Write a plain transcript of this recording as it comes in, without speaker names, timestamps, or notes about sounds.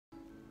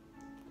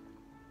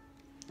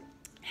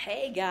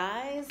Hey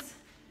guys,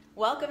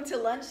 welcome to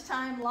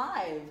Lunchtime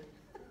Live.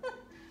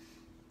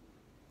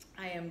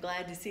 I am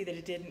glad to see that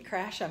it didn't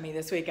crash on me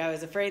this week. I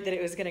was afraid that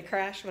it was going to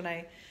crash when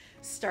I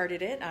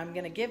started it. I'm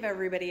going to give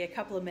everybody a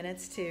couple of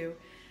minutes to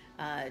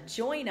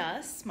join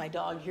us. My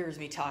dog hears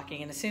me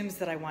talking and assumes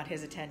that I want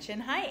his attention.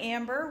 Hi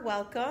Amber,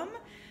 welcome.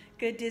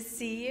 Good to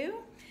see you.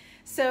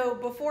 So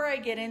before I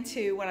get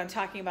into what I'm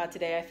talking about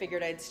today, I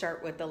figured I'd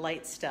start with the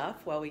light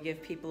stuff while we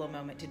give people a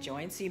moment to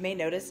join. So you may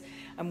notice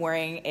I'm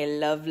wearing a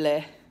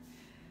lovely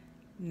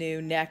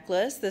new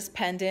necklace, this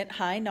pendant.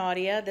 Hi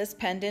Nadia, this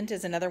pendant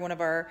is another one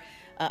of our,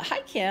 hi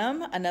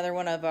Kim, another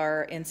one of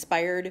our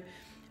inspired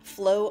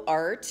flow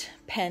art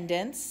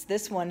pendants.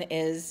 This one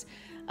is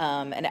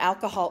an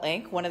alcohol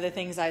ink. One of the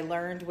things I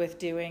learned with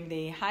doing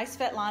the, hi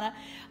Svetlana,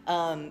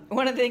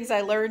 one of the things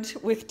I learned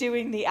with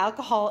doing the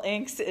alcohol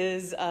inks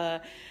is,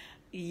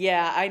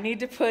 I need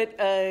to put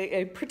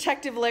a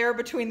protective layer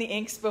between the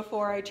inks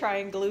before I try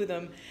and glue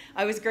them.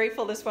 I was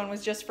grateful this one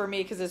was just for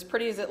me because as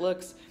pretty as it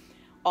looks,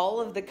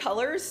 all of the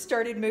colors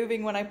started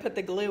moving when I put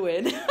the glue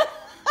in.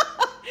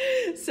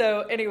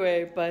 So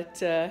anyway, but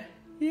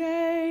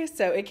yay.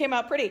 So it came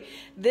out pretty.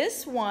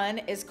 This one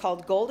is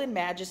called Golden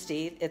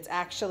Majesty. It's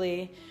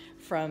actually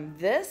from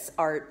this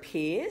art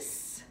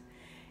piece.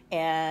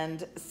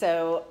 And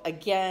so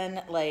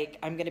again, like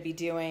I'm going to be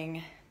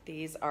doing,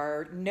 these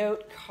are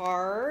note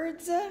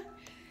cards.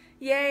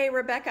 Yay,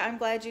 Rebecca, I'm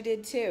glad you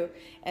did too.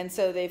 And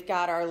so they've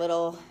got our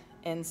little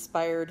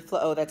inspired flow.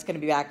 Oh, that's going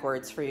to be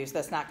backwards for you, so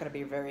that's not going to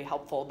be very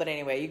helpful. But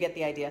anyway, you get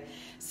the idea.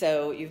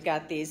 So you've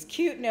got these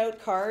cute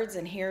note cards,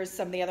 and here's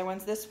some of the other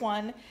ones. This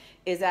one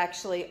is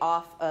actually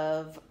off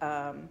of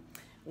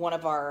one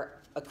of our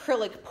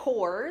acrylic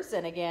pours.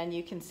 And again,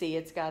 you can see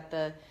it's got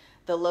the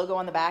logo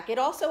on the back. It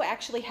also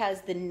actually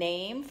has the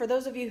name. For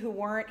those of you who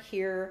weren't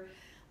here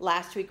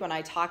last week when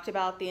I talked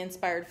about the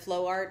inspired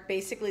flow art,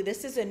 basically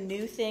this is a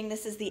new thing.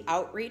 This is the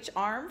outreach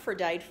arm for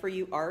Dyed For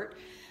You art.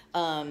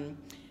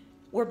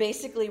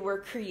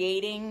 We're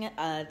creating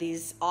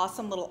these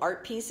awesome little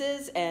art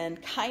pieces,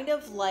 and kind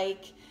of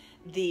like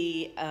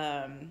the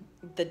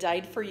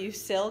Dyed For You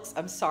silks.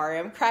 I'm sorry,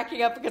 I'm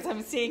cracking up because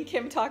I'm seeing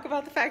Kim talk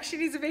about the fact she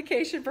needs a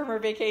vacation from her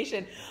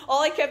vacation.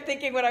 All I kept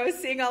thinking when I was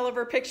seeing all of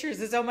her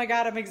pictures is, oh my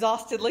God, I'm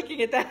exhausted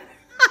looking at that.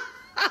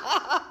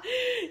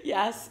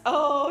 Yes.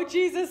 Oh,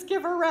 Jesus,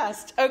 give her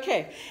rest.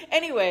 Okay.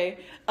 Anyway,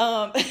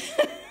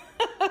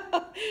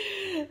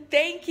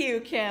 thank you,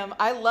 Kim.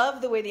 I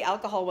love the way the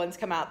alcohol ones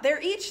come out. They're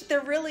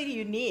really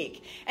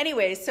unique.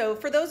 Anyway, so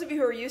for those of you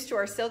who are used to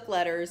our silk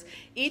letters,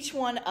 each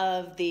one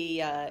of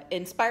the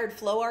inspired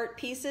flow art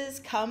pieces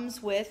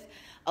comes with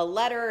a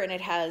letter, and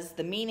it has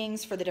the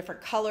meanings for the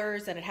different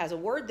colors, and it has a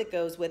word that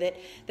goes with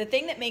it. The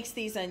thing that makes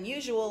these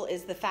unusual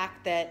is the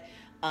fact that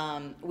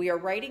we are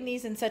writing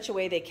these in such a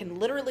way they can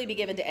literally be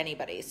given to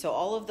anybody. So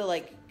all of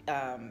the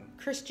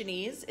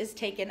Christianese is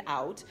taken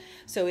out.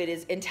 So it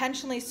is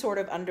intentionally sort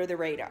of under the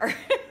radar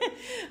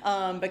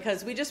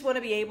because we just want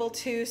to be able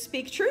to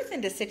speak truth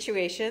into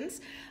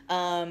situations,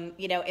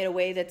 in a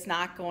way that's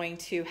not going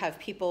to have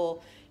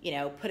people,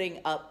 putting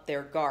up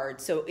their guard.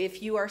 So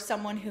if you are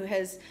someone who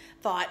has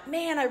thought,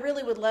 man, I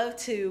really would love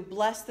to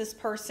bless this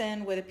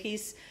person with a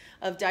piece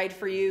of Dyed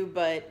For You,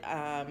 but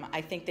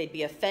I think they'd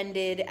be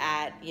offended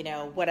at,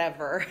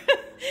 whatever.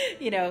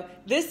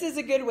 This is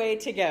a good way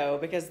to go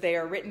because they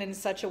are written in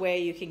such a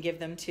way you can give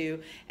them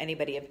to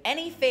anybody of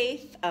any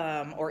faith,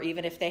 or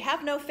even if they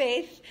have no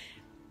faith,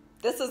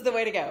 this is the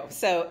way to go.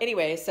 So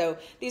anyway, so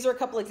these are a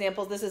couple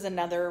examples. This is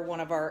another one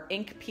of our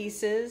ink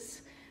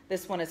pieces.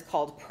 This one is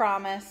called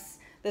Promise.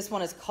 This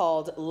one is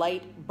called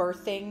Light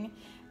Birthing.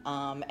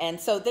 And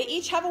so they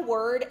each have a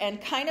word, and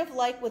kind of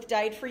like with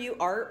Dyed For You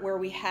art, where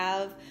we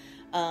have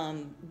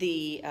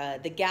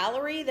the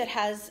gallery that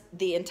has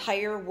the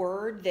entire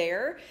word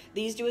there.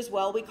 These do as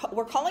well.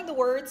 We're calling the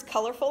words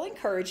Colorful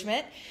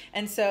Encouragement.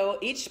 And so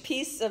each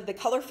piece of the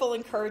Colorful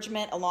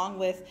Encouragement along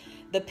with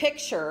the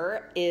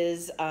picture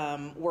is,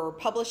 we're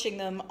publishing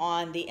them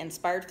on the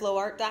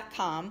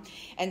inspiredflowart.com.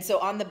 And so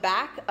on the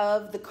back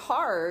of the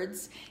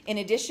cards, in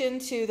addition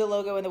to the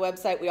logo and the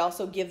website, we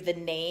also give the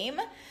name.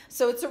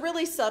 So it's a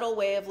really subtle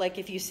way of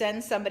if you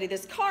send somebody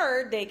this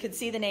card, they could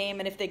see the name,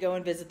 and if they go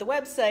and visit the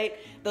website,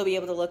 they'll be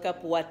able to look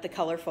up what the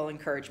Colorful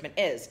Encouragement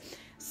is.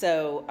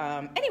 So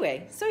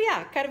anyway, so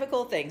yeah, kind of a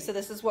cool thing. So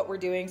this is what we're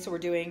doing. So we're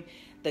doing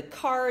the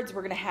cards.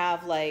 We're going to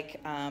have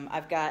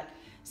I've got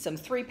some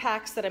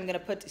 3-packs that I'm going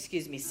to put,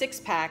 6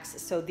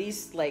 packs. So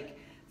these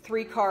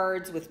 3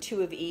 cards with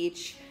 2 of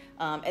each.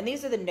 And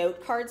these are the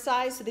note card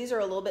size. So these are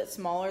a little bit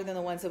smaller than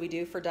the ones that we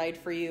do for Dyed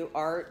For You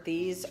art.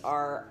 These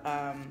are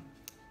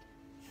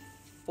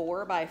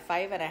 4 by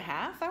 5.5,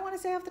 I want to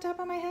say off the top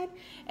of my head.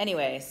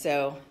 Anyway,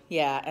 so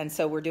yeah, and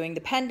so we're doing the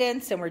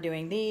pendants and we're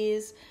doing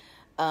these.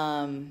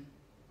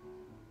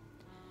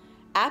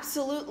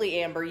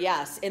 Absolutely, Amber,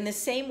 yes. In the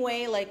same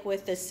way, like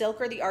with the silk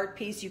or the art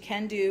piece, you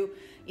can do,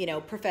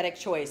 prophetic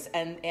choice.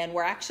 And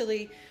we're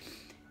actually,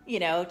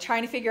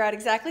 trying to figure out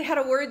exactly how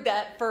to word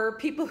that for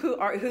people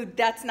who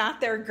that's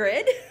not their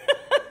grid.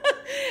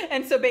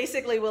 And so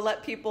basically we'll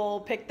let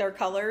people pick their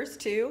colors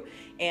too,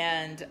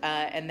 and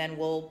then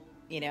we'll,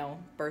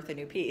 birth a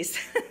new piece.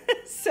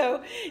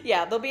 So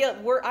yeah,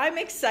 I'm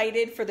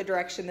excited for the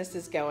direction this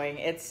is going.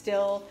 It's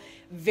still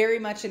very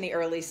much in the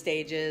early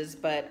stages,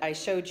 but I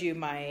showed you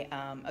my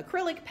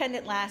acrylic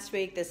pendant last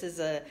week. This is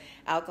a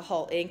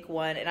alcohol ink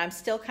one, and I'm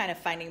still kind of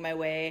finding my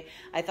way.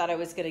 I thought I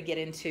was going to get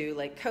into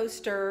like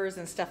coasters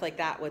and stuff like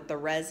that with the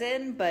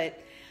resin,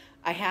 but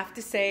I have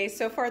to say,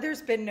 so far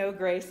there's been no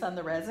grace on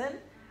the resin.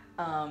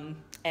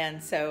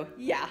 And so,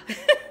 yeah.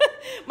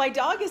 My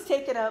dog has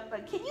taken up,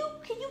 but can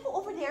you go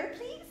over there,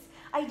 please?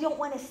 I don't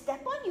want to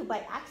step on you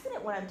by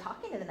accident when I'm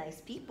talking to the nice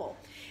people.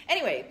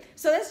 Anyway,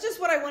 so that's just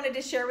what I wanted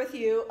to share with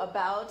you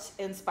about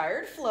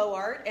Inspired Flow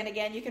Art. And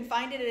again, you can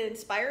find it at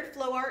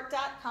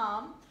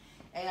inspiredflowart.com.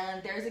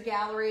 And there's a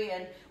gallery,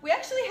 and we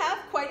actually have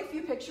quite a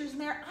few pictures in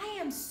there. I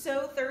am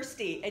so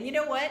thirsty. And you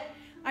know what?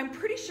 I'm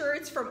pretty sure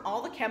it's from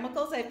all the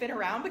chemicals I've been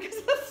around because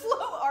of the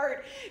flow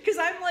art, because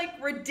I'm like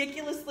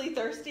ridiculously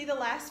thirsty the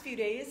last few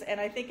days, and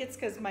I think it's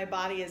because my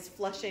body is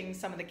flushing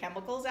some of the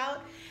chemicals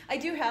out. I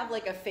do have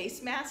like a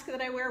face mask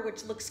that I wear,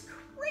 which looks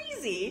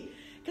crazy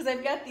because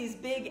I've got these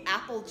big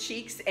apple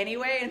cheeks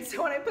anyway, and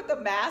so when I put the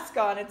mask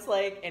on, it's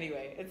like,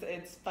 anyway,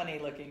 it's funny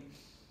looking.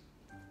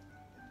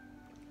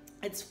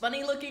 It's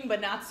funny looking,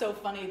 but not so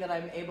funny that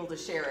I'm able to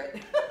share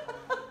it.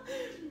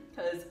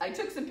 Because I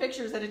took some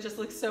pictures and it just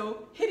looks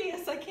so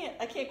hideous. I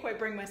can't quite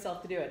bring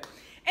myself to do it.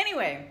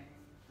 Anyway,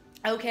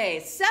 okay,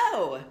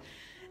 so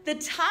the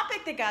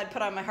topic that God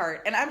put on my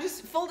heart, and I'm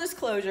just, full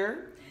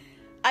disclosure,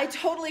 I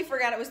totally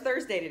forgot it was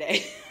Thursday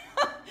today.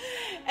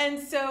 And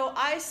so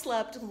I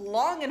slept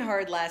long and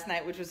hard last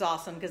night, which was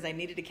awesome because I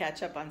needed to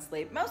catch up on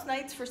sleep. Most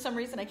nights, for some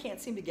reason, I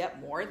can't seem to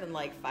get more than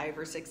like 5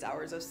 or 6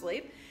 hours of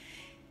sleep.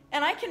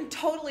 And I can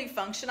totally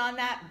function on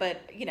that, but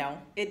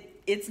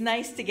it's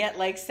nice to get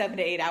like 7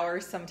 to 8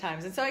 hours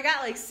sometimes. And so I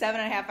got like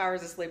 7.5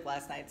 hours of sleep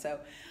last night. So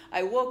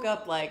I woke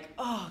up like,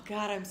 oh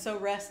God, I'm so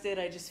rested.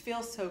 I just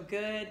feel so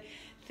good.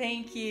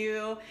 Thank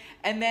you.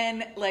 And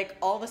then like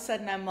all of a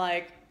sudden I'm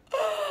like,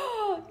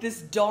 oh,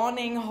 this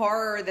dawning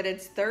horror that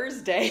it's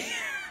Thursday.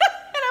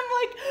 And I'm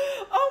like,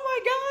 oh my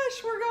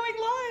gosh, we're going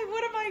live.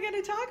 What am I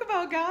going to talk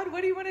about, God?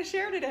 What do you want to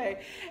share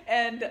today?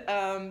 And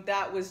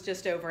that was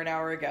just over an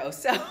hour ago.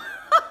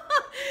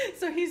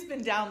 So he's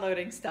been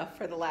downloading stuff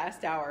for the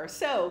last hour.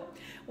 So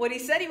what he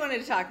said he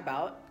wanted to talk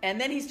about, and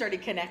then he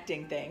started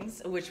connecting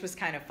things, which was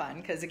kind of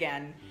fun because,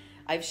 again,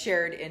 I've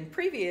shared in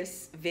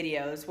previous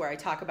videos where I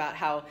talk about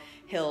how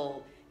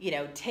he'll,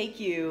 take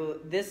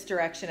you this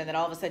direction, and then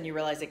all of a sudden you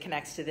realize it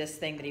connects to this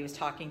thing that he was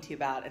talking to you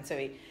about. And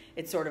so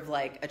it's sort of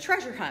like a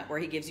treasure hunt where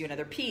he gives you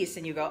another piece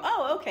and you go,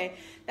 oh, okay,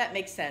 that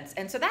makes sense.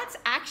 And so that's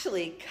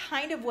actually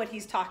kind of what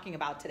he's talking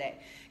about today.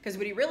 Because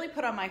what he really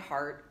put on my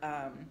heart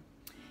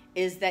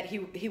is that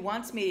he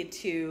wants me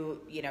to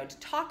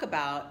talk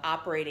about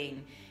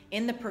operating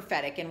in the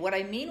prophetic. And what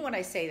I mean when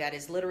I say that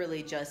is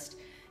literally just,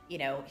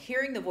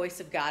 hearing the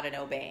voice of God and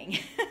obeying.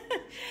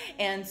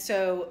 And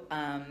so,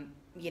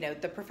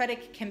 the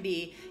prophetic can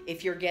be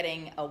if you're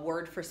getting a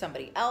word for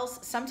somebody else.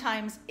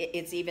 Sometimes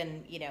it's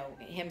even,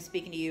 him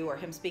speaking to you or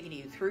him speaking to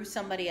you through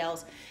somebody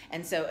else.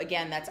 And so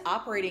again, that's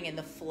operating in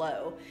the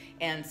flow.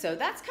 And so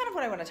that's kind of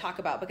what I want to talk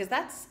about, because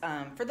that's,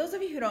 for those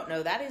of you who don't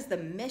know, that is the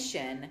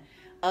mission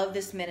of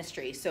this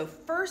ministry. So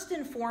first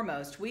and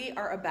foremost, we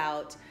are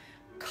about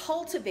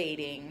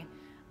cultivating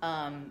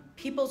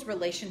people's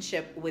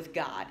relationship with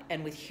God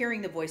and with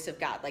hearing the voice of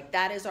God. Like,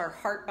 that is our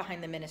heart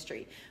behind the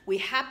ministry. We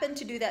happen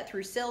to do that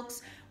through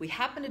silks. We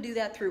happen to do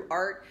that through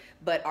art,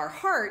 but our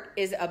heart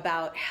is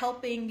about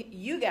helping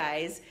you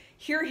guys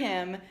hear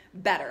him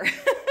better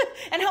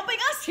and helping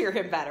us hear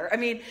him better. I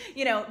mean,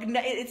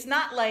 it's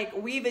not like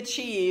we've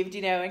achieved,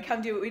 and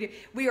come do what we do.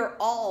 We are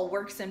all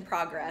works in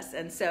progress.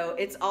 And so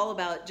it's all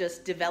about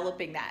just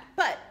developing that.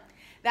 But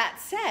that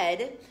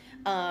said,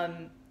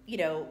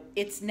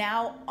 it's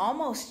now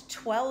almost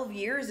 12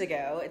 years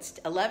ago. It's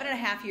 11 and a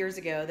half years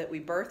ago that we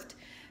birthed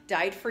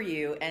Died for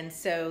You. And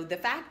so the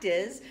fact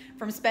is,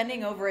 from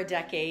spending over a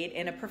decade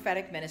in a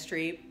prophetic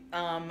ministry,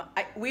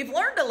 we've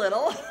learned a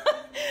little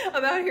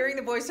about hearing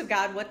the voice of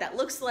God, what that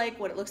looks like,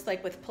 what it looks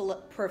like with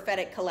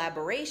prophetic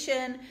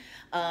collaboration.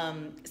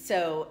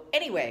 So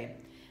anyway,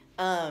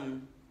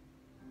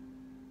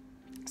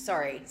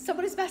 sorry,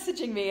 somebody's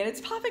messaging me and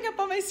it's popping up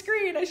on my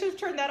screen. I should have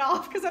turned that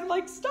off because I'm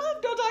like,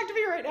 stop, don't talk to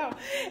me right now.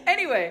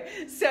 Anyway,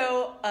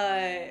 so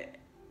I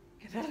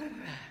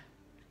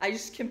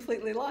just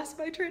completely lost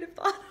my train of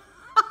thought.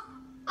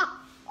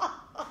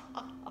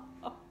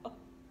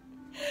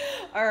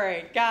 All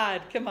right,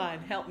 God, come on,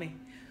 help me.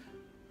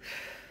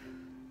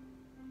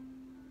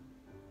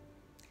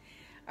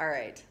 All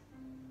right.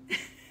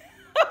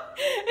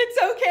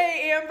 It's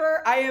okay,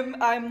 Amber. I'm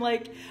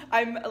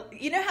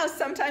you know how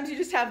sometimes you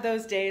just have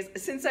those days.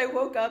 Since I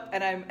woke up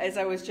and as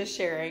I was just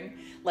sharing,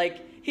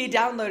 like, he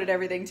downloaded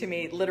everything to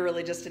me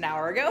literally just an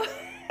hour ago.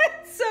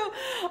 So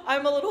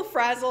I'm a little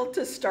frazzled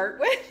to start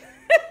with.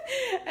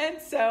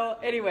 And so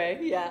anyway,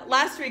 yeah,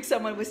 last week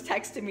someone was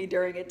texting me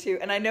during it too,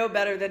 and I know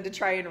better than to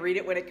try and read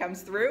it when it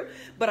comes through,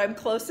 but I'm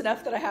close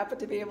enough that I happen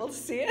to be able to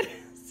see it.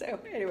 So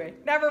anyway,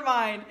 never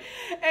mind.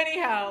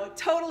 Anyhow,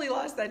 totally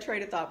lost that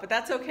train of thought, but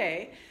that's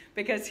okay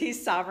because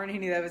he's sovereign. He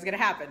knew that was going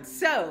to happen.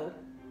 So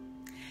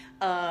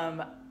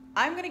I'm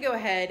going to go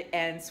ahead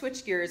and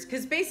switch gears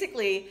because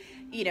basically,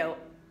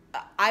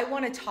 I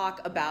want to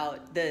talk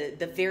about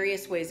the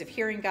various ways of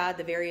hearing God,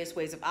 the various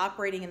ways of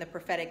operating in the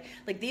prophetic.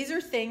 Like, these are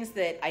things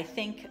that I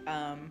think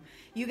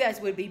you guys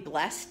would be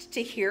blessed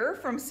to hear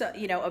from,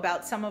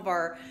 about some of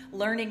our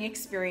learning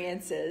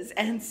experiences.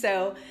 And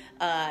so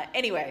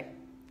anyway,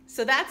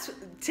 so that's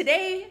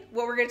today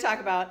what we're going to talk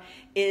about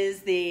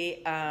is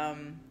the,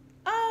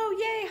 oh,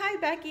 yay. Hi,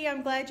 Becky.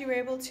 I'm glad you were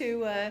able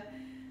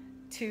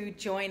to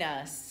join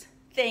us.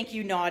 Thank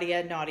you,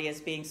 Nadia. Nadia's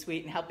being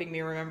sweet and helping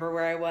me remember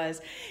where I was.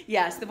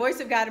 Yes, the voice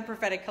of God and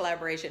prophetic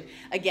collaboration.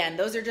 Again,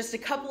 those are just a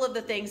couple of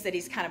the things that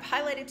he's kind of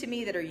highlighted to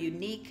me that are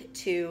unique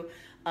to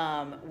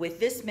with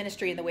this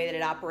ministry and the way that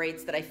it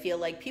operates that I feel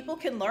like people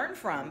can learn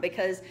from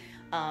because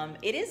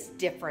it is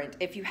different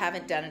if you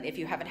haven't done it, if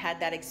you haven't had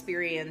that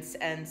experience.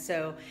 And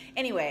so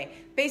anyway,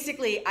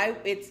 basically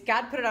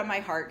God put it on my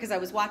heart because I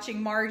was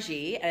watching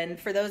Margie. And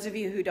for those of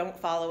you who don't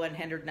follow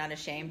Unhindered, Not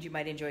Ashamed, you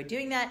might enjoy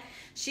doing that.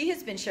 She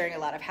has been sharing a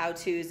lot of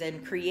how-tos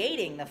and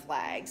creating the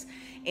flags.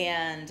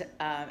 And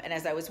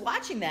as I was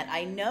watching that,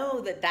 I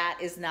know that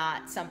is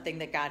not something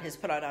that God has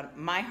put on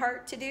my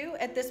heart to do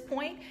at this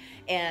point.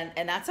 And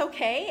that's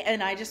okay.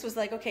 And I just was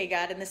like, okay,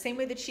 God, in the same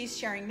way that she's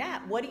sharing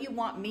that, what do you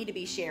want me to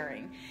be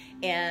sharing?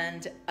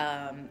 And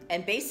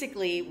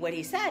basically what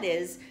he said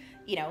is,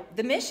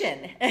 the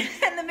mission,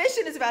 and the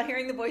mission is about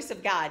hearing the voice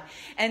of God.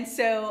 And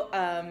so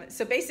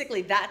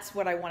basically that's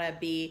what I want to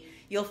be.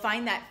 You'll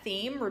find that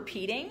theme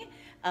repeating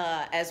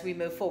as we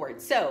move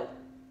forward. So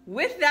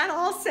with that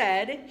all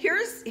said,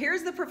 here's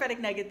the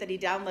prophetic nugget that he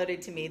downloaded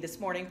to me this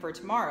morning for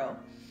tomorrow.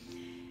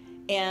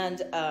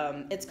 And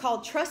it's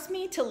called Trust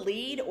Me to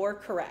Lead or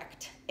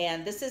Correct.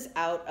 And this is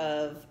out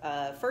of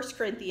 1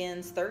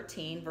 Corinthians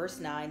 13, verse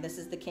 9. This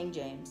is the King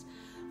James.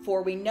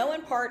 For we know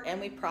in part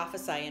and we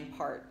prophesy in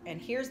part.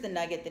 And here's the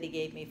nugget that he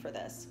gave me for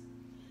this.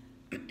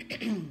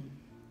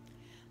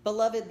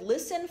 Beloved,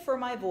 listen for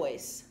my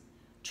voice.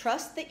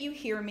 Trust that you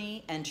hear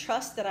me and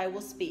trust that I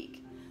will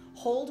speak.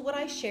 Hold what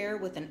I share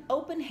with an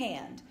open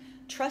hand,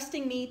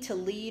 trusting me to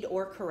lead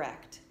or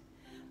correct.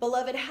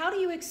 Beloved, how do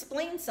you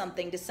explain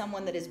something to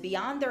someone that is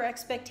beyond their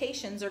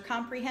expectations or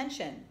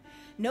comprehension?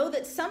 Know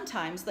that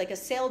sometimes, like a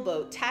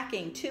sailboat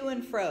tacking to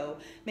and fro,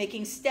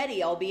 making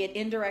steady, albeit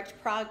indirect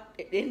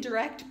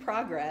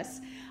progress,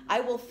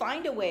 I will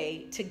find a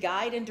way to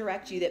guide and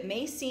direct you that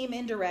may seem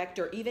indirect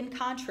or even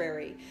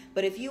contrary.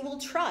 But if you will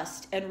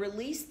trust and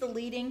release the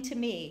leading to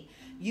me,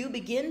 you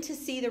begin to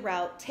see the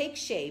route take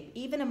shape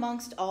even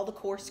amongst all the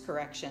course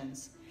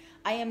corrections.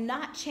 I am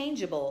not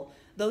changeable,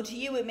 though to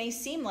you it may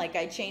seem like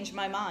I changed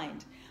my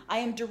mind. I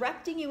am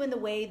directing you in the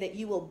way that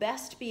you will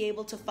best be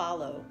able to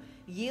follow.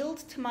 Yield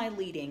to my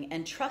leading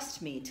and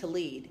trust me to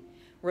lead.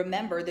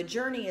 Remember, the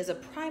journey is a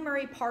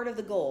primary part of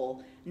the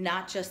goal,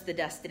 not just the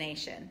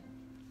destination.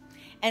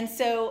 And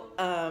so,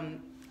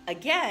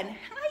 again,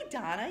 hi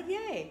Donna,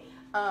 yay.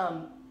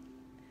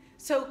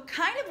 So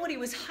kind of what he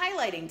was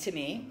highlighting to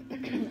me,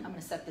 I'm going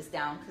to set this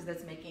down because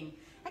that's making,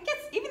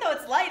 even though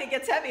it's light, it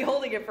gets heavy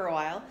holding it for a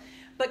while.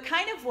 But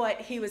kind of what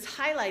he was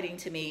highlighting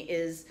to me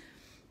is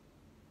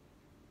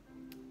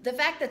the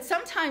fact that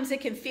sometimes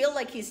it can feel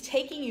like he's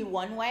taking you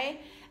one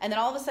way, and then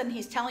all of a sudden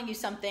he's telling you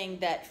something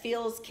that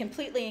feels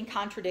completely in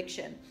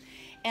contradiction.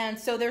 And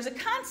so there's a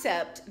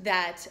concept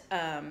that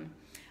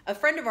a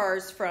friend of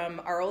ours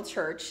from our old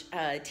church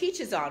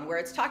teaches on, where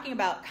it's talking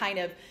about kind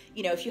of,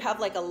 if you have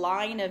like a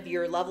line of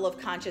your level of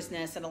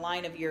consciousness and a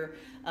line of your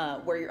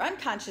where your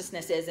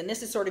unconsciousness is, and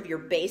this is sort of your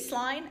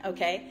baseline,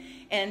 okay?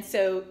 And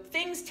so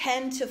things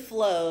tend to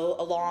flow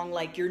along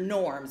like your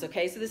norms,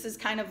 okay? So this is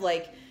kind of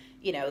like,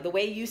 the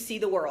way you see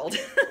the world.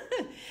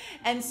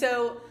 And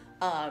so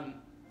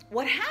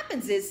what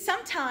happens is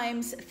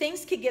sometimes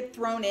things could get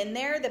thrown in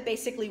there that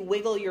basically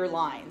wiggle your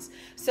lines.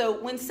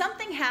 So when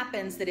something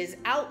happens that is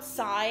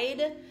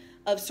outside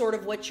of sort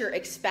of what you're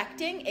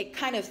expecting, it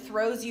kind of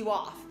throws you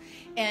off.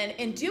 And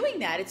in doing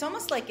that, it's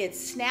almost like it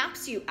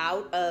snaps you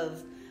out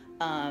of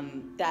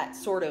that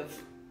sort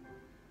of,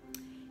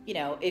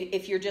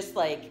 if you're just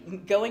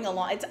like going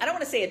along, I don't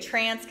want to say a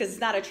trance because it's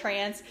not a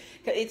trance.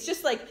 It's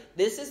just like,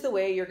 this is the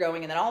way you're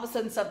going. And then all of a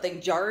sudden something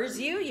jars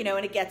you,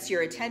 and it gets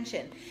your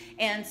attention.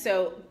 And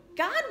so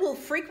God will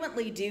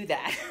frequently do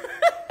that.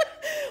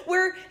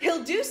 Where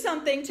he'll do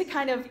something to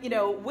kind of,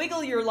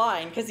 wiggle your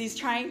line because he's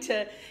trying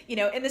to,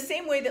 in the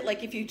same way that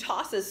like if you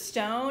toss a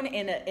stone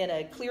in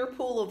a clear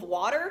pool of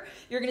water,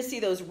 you're going to see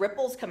those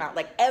ripples come out.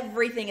 Like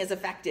everything is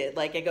affected.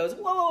 Like it goes,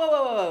 whoa, whoa,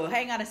 whoa, whoa, whoa,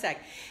 hang on a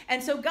sec.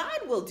 And so God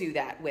will do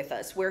that with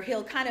us where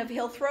he'll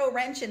throw a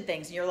wrench in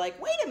things. And you're like,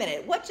 wait a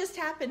minute, what just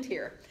happened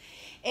here?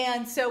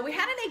 And so we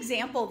had an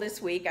example this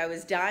week. I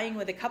was dyeing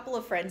with a couple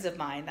of friends of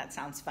mine. That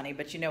sounds funny,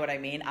 but you know what I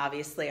mean.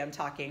 Obviously, I'm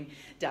talking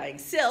dyeing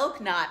silk,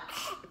 not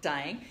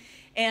dyeing.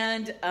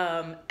 And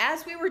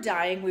as we were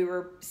dyeing, we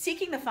were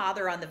seeking the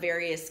Father on the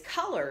various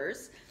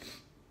colors.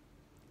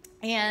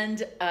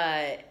 And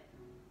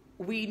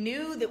we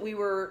knew that we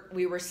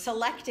were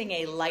selecting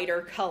a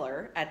lighter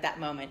color at that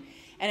moment.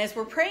 And as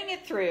we're praying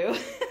it through,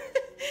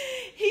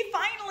 he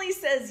finally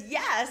says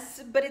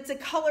yes, but it's a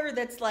color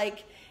that's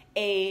like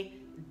a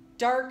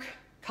dark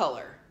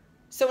color.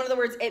 So in other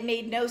words, it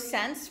made no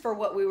sense for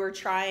what we were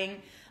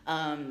trying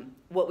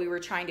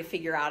to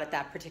figure out at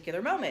that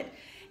particular moment.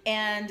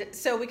 And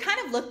so we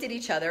kind of looked at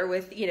each other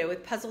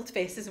with puzzled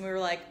faces, and we were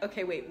like,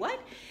 okay, wait, what?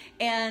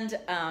 And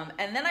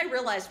then I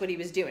realized what he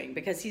was doing,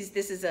 because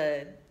this is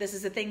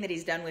a thing that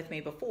he's done with me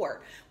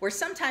before, where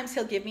sometimes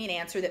he'll give me an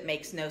answer that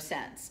makes no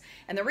sense.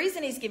 And the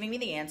reason he's giving me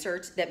the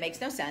answer that makes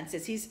no sense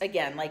is he's,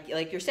 again, like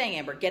you're saying,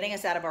 Amber, getting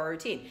us out of our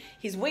routine.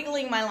 He's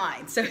wiggling my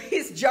line, so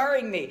he's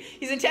jarring me.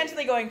 He's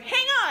intentionally going,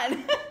 hang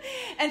on.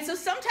 And so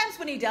sometimes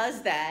when he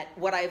does that,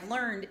 what I've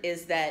learned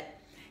is that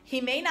he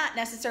may not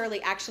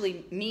necessarily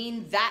actually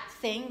mean that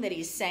thing that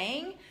he's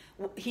saying.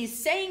 He's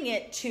saying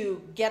it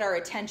to get our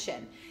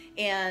attention.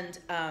 And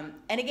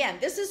again,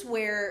 this is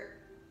where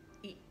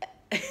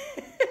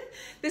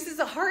this is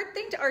a hard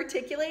thing to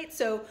articulate.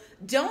 So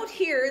don't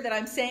hear that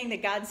I'm saying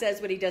that God says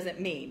what he doesn't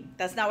mean.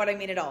 That's not what I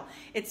mean at all.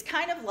 It's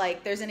kind of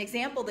like, there's an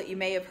example that you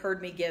may have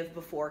heard me give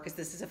before, because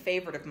this is a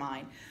favorite of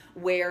mine,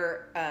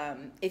 where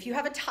if you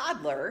have a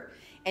toddler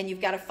and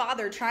you've got a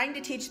father trying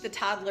to teach the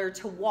toddler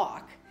to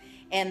walk,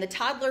 and the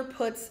toddler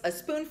puts a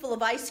spoonful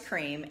of ice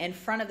cream in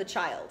front of the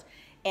child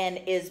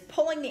and is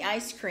pulling the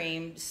ice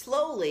cream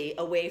slowly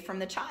away from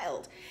the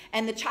child.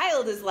 And the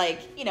child is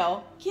like, give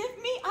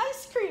me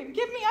ice cream,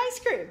 give me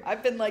ice cream.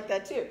 I've been like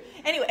that too.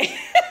 Anyway,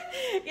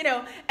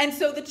 and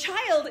so the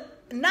child,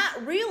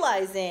 not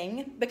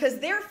realizing, because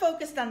they're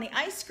focused on the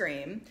ice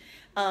cream,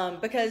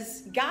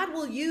 because God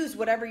will use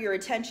whatever your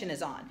attention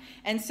is on.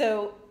 And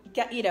so,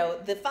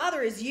 the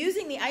father is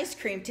using the ice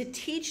cream to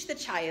teach the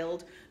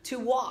child to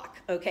walk,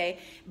 okay?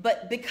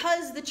 But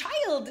because the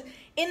child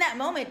in that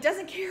moment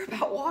doesn't care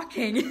about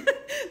walking,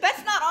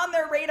 that's not on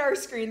their radar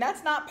screen.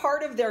 That's not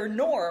part of their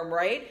norm,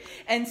 right?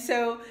 And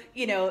so,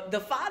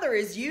 the Father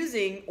is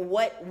using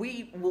what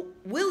we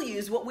will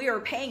use, what we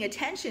are paying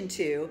attention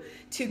to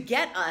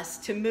get us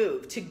to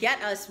move, to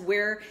get us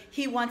where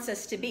he wants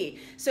us to be.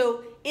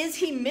 So is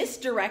he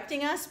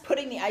misdirecting us,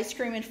 putting the ice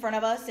cream in front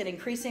of us and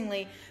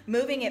increasingly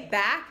moving it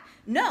back?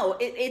 No,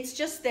 it's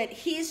just that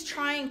he's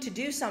trying to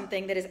do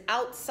something that is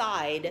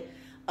outside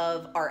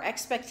of our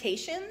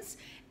expectations.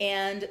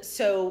 And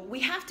so we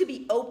have to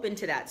be open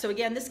to that. So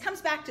again, this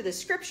comes back to the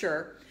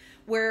scripture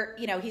where,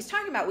 he's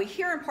talking about we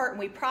hear in part and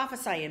we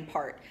prophesy in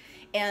part.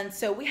 And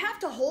so we have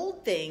to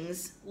hold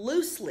things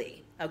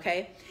loosely,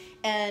 okay?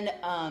 And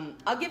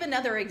I'll give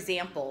another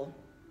example.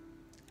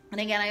 And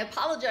again, I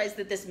apologize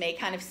that this may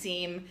kind of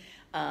seem...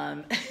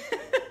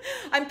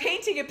 I'm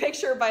painting a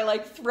picture by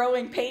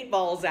throwing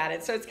paintballs at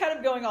it. So it's kind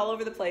of going all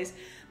over the place.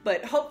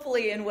 But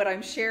hopefully in what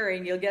I'm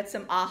sharing, you'll get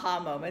some aha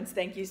moments.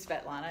 Thank you,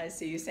 Svetlana. I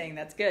see you saying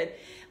that's good.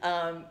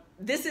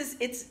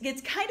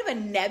 It's kind of a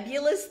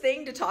nebulous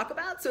thing to talk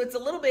about. So it's a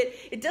little bit,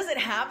 it doesn't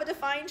have a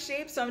defined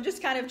shape. So I'm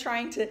just kind of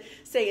trying to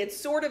say it's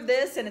sort of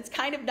this and it's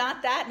kind of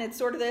not that and it's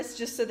sort of this,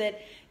 just so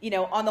that,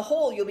 on the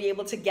whole, you'll be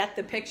able to get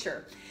the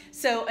picture.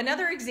 So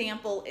another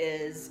example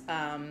is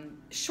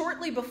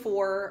shortly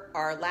before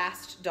our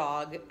last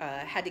dog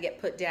had to get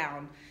put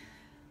down,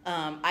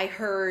 I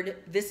heard,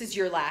 "This is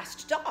your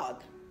last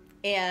dog."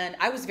 And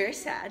I was very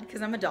sad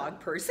because I'm a dog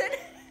person.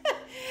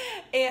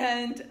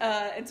 and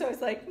so I was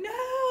like,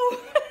 no.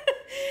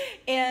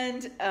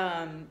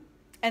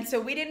 And so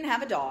we didn't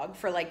have a dog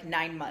for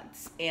 9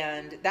 months.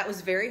 And that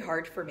was very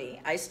hard for me.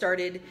 I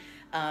started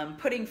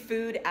putting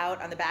food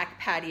out on the back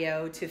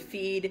patio to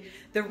feed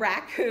the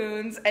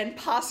raccoons and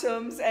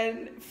possums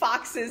and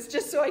foxes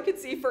just so I could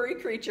see furry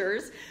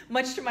creatures,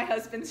 much to my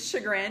husband's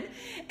chagrin.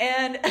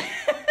 And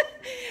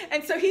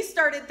and so he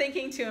started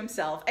thinking to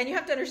himself, and you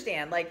have to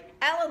understand,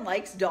 Alan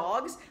likes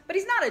dogs, but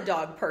he's not a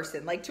dog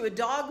person. To a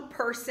dog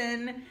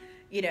person,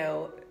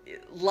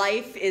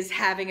 life is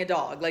having a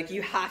dog.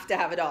 You have to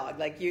have a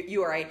dog.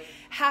 You are a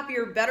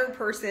happier, better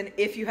person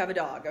if you have a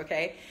dog,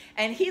 okay?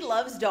 And he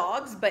loves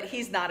dogs, but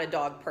he's not a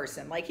dog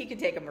person. He could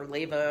take them or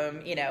leave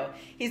them,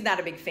 he's not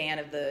a big fan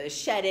of the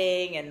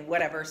shedding and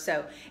whatever.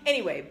 So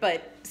anyway,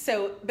 but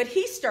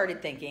he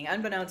started thinking,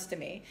 unbeknownst to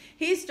me,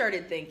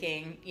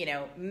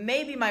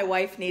 maybe my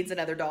wife needs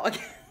another dog.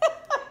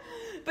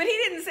 But he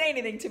didn't say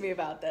anything to me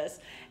about this.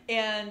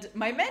 And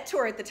my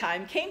mentor at the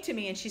time came to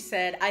me and she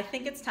said, "I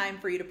think it's time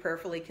for you to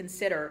prayerfully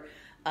consider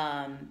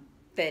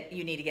that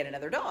you need to get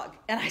another dog."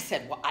 And I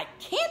said, "Well, I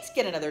can't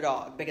get another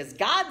dog because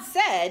God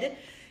said,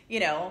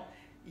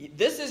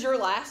 this is your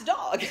last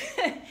dog."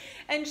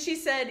 And she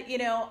said,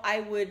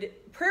 "I would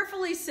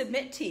prayerfully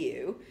submit to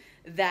you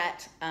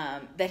that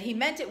he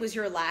meant it was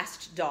your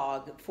last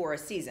dog for a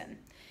season."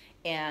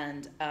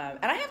 And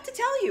I have to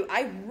tell you,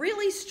 I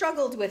really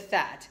struggled with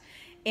that.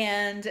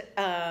 And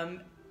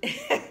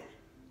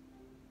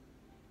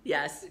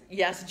yes,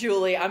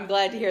 Julie, I'm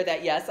glad to hear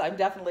that. Yes, I'm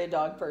definitely a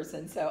dog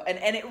person. So,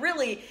 and it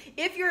really,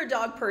 if you're a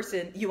dog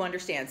person, you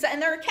understand. So,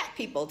 and there are cat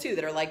people too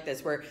that are like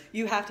this, where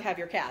you have to have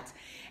your cats.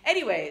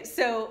 Anyway,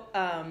 so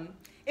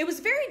it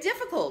was very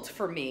difficult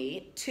for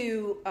me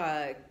to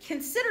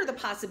consider the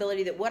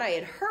possibility that what I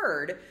had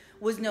heard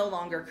was no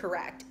longer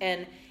correct.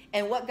 And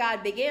what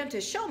God began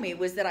to show me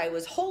was that I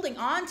was holding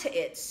on to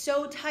it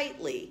so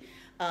tightly.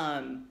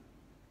 And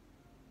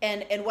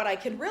what I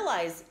can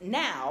realize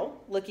now,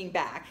 looking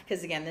back,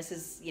 because again, this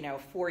is,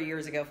 4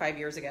 years ago, 5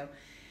 years ago,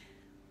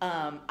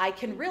 I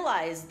can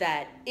realize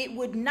that it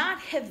would not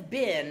have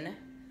been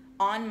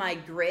on my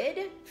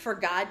grid for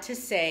God to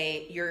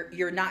say,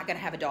 you're not going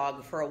to have a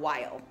dog for a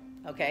while,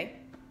 okay?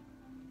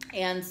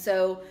 And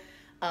so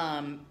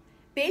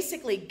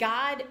basically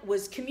God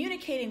was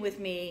communicating with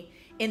me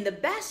in the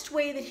best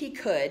way that he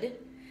could,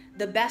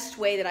 the best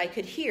way that I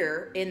could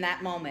hear in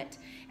that moment.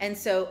 And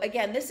so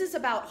again, this is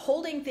about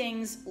holding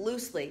things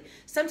loosely.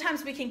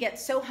 Sometimes we can get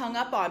so hung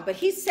up on, but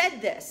he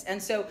said this.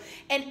 And so,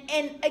 and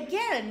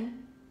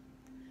again,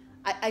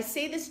 I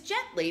say this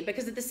gently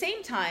because at the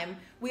same time,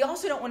 we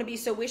also don't want to be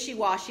so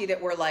wishy-washy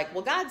that we're like,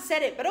 well, God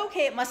said it, but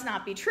okay, it must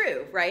not be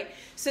true, right?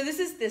 So this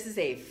is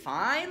a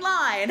fine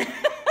line.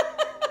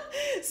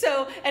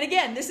 So, and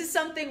again, this is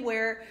something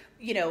where,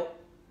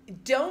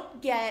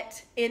 don't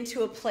get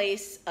into a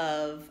place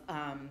of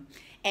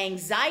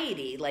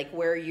anxiety, like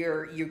where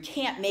you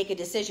can't make a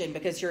decision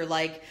because you're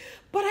like,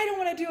 but I don't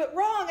want to do it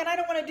wrong and I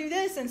don't want to do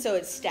this. And so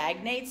it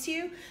stagnates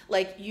you.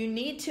 Like you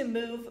need to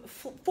move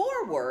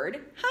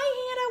forward.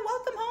 Hi, Hannah.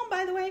 Welcome home,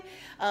 by the way.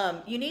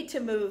 You need to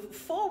move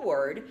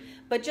forward,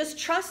 but just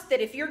trust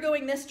that if you're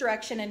going this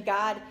direction and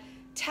God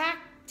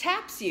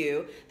taps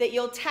you, that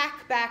you'll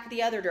tack back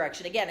the other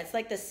direction. Again, it's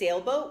like the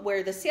sailboat,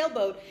 where the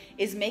sailboat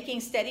is making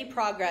steady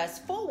progress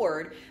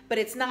forward, but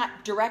it's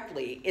not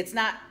directly. It's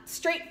not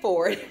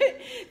straightforward.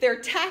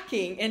 They're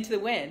tacking into the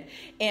wind.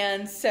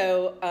 And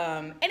so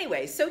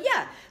anyway, so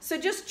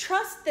just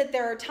trust that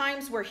there are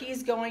times where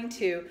he's going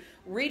to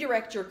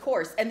redirect your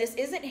course. And this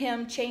isn't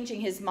him changing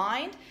his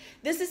mind.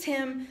 This is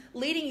him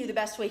leading you the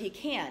best way he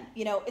can.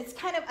 It's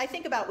kind of, I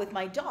think about with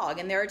my dog,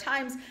 and there are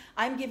times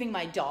I'm giving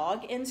my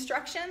dog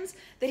instructions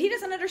that he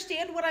doesn't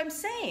understand what I'm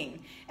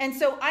saying. And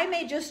so I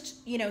may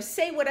just,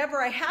 say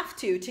whatever I have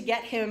to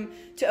get him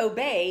to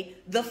obey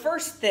the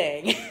first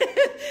thing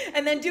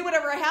and then do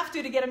whatever I have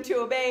to get him to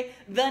obey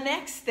the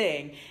next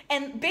thing.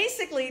 And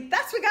basically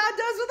that's what God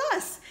does with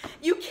us.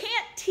 You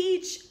can't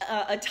teach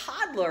a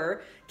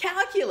toddler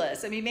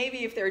calculus. I mean,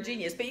 maybe if they're a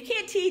genius, but you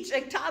can't teach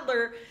a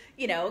toddler,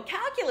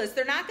 calculus.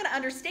 They're not going to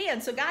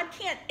understand. So God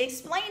can't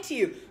explain to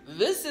you,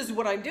 this is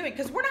what I'm doing,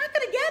 because we're not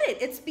going to get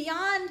it.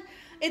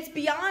 It's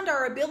beyond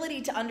our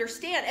ability to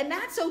understand, and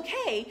that's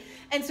okay.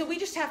 And so we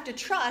just have to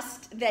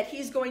trust that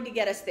he's going to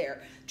get us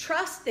there.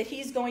 Trust that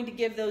he's going to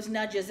give those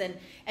nudges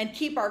and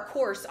keep our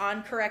course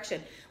on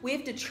correction. We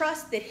have to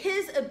trust that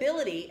his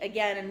ability,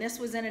 again, and this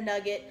was in a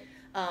nugget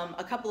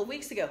a couple of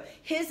weeks ago,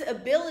 his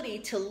ability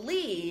to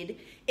lead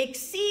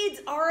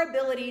exceeds our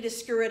ability to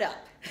screw it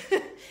up.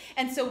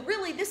 And so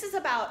really, this is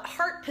about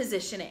heart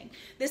positioning.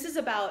 This is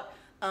about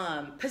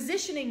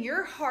positioning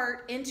your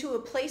heart into a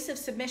place of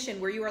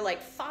submission where you are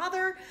like,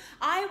 Father,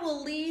 I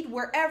will lead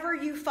wherever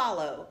you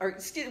follow, or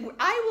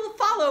I will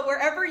follow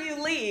wherever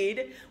you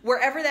lead,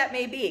 wherever that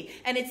may be.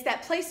 And it's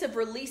that place of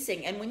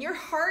releasing. And when your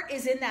heart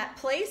is in that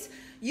place,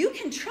 you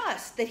can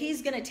trust that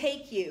he's going to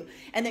take you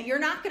and that you're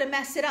not going to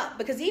mess it up,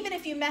 because even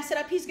if you mess it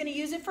up, he's going to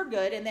use it for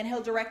good, and then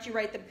he'll direct you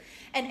right.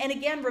 And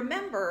again,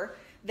 remember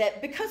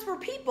that because we're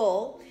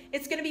people,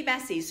 it's going to be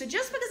messy. So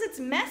just because it's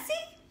messy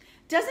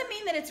doesn't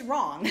mean that it's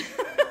wrong.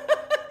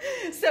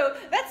 So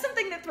that's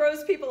something that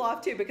throws people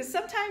off too, because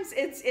sometimes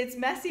it's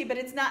messy, but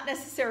it's not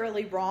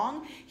necessarily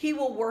wrong. He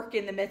will work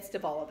in the midst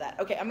of all of that.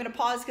 Okay, I'm going to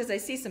pause because I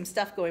see some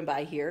stuff going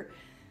by here.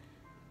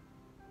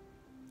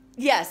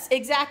 Yes,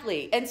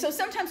 exactly. And so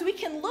sometimes we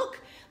can look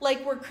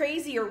like we're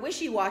crazy or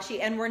wishy-washy,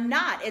 and we're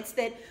not. It's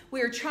that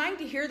we are trying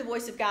to hear the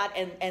voice of God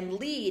and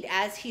lead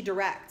as he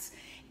directs.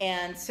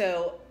 And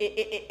so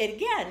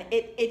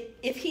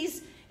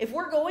if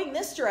we're going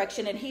this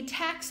direction and he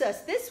tacks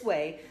us this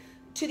way,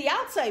 to the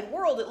outside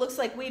world, it looks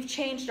like we've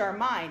changed our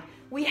mind.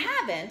 We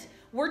haven't.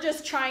 We're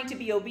just trying to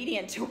be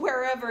obedient to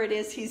wherever it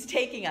is he's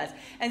taking us.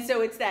 And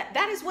so it's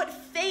that is what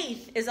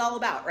faith is all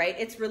about, right?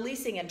 It's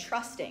releasing and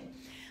trusting.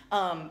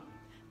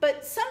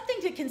 But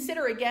something to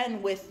consider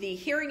again with the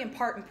hearing in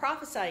part and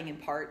prophesying in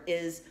part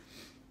is,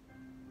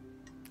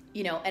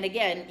 and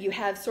again, you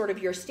have sort of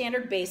your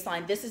standard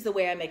baseline. This is the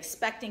way I'm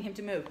expecting him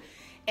to move.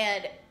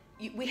 And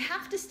we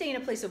have to stay in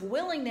a place of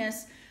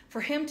willingness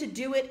for him to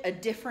do it a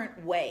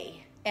different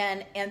way.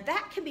 And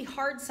that can be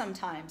hard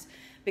sometimes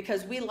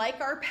because we like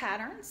our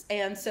patterns.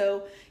 And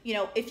so,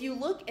 if you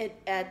look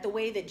at the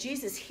way that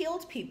Jesus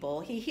healed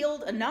people, he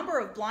healed a number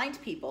of blind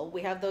people.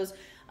 We have those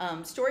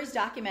stories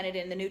documented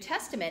in the New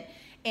Testament.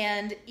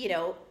 And,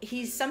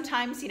 he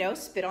sometimes,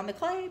 spit on the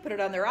clay, put it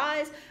on their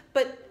eyes,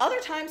 but other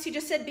times he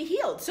just said, be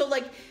healed. So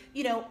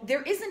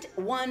there isn't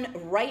one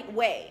right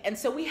way. And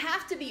so we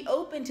have to be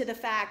open to the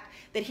fact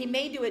that he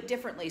may do it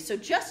differently. So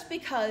just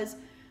because,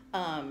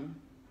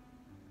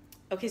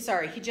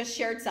 he just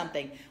shared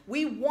something.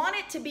 We want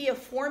it to be a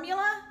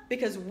formula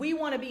because we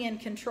want to be in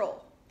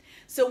control.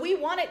 So we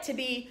want it to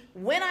be,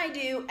 when I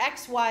do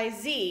X, Y,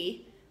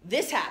 Z,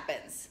 this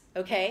happens.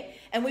 Okay?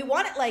 And we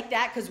want it like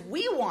that because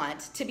we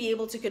want to be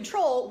able to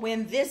control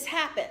when this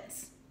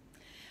happens.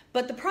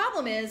 But the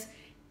problem is,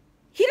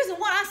 he doesn't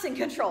want us in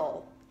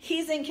control.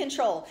 He's in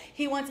control.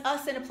 He wants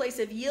us in a place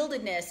of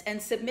yieldedness and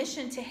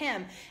submission to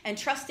him and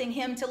trusting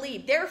him to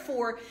lead.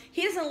 Therefore,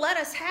 he doesn't let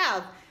us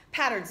have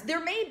patterns. There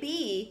may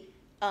be,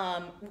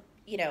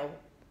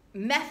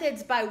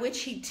 methods by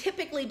which he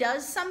typically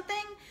does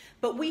something,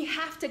 but we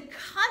have to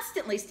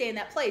constantly stay in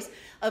that place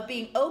of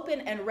being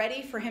open and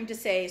ready for him to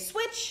say,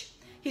 switch.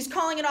 He's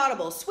calling an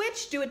audible.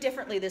 Switch, do it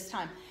differently this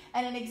time.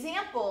 And an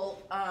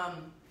example,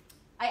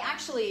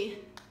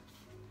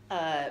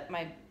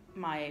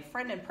 my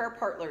friend and prayer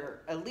partner,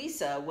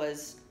 Elisa,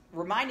 was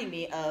reminding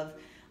me of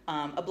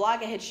a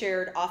blog I had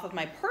shared off of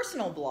my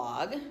personal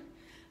blog.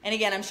 And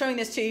again, I'm showing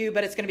this to you,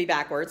 but it's going to be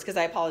backwards because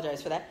I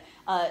apologize for that.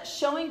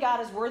 Showing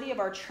God is worthy of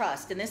our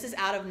trust. And this is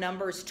out of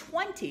Numbers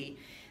 20.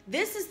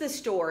 This is the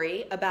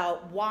story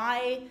about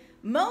why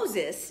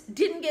Moses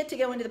didn't get to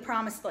go into the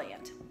promised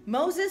land.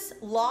 Moses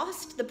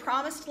lost the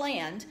promised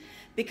land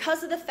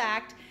because of the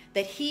fact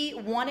that he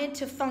wanted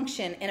to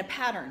function in a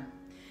pattern.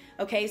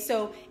 Okay,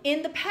 so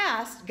in the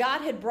past,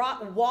 God had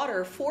brought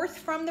water forth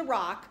from the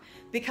rock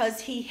because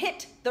he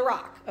hit the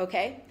rock,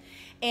 okay?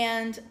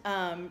 And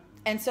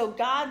so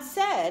God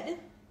said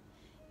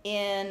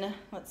in,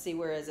 let's see,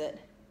 where is it?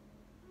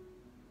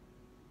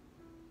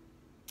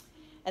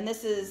 And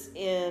this is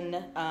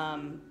in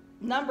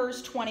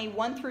Numbers 20,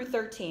 1 through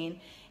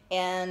 13.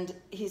 And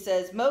he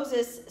says,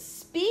 Moses,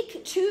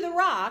 speak to the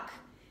rock,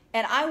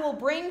 and I will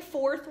bring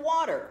forth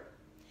water.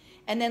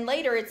 And then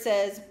later it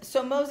says,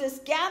 so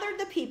Moses gathered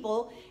the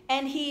people,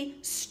 and he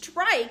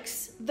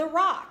strikes the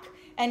rock.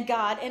 And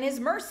God, in his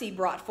mercy,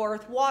 brought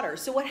forth water.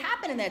 So what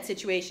happened in that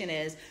situation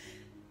is,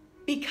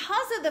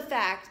 because of the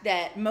fact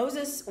that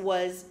Moses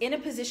was in a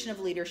position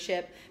of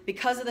leadership,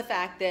 because of the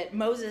fact that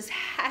Moses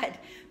had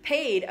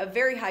paid a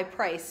very high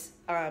price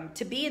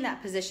to be in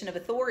that position of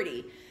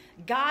authority,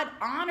 God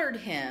honored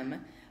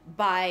him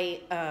by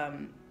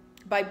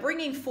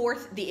bringing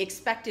forth the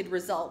expected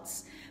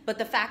results. But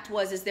the fact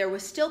is there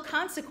was still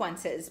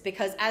consequences,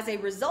 because as a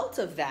result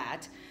of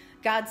that,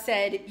 God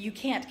said, you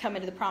can't come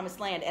into the promised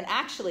land. And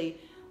actually,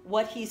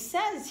 what he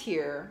says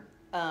here,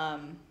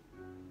 hang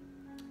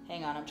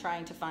on, I'm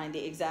trying to find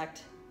the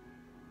exact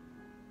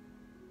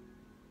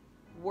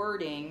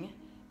wording,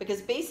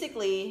 because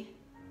basically,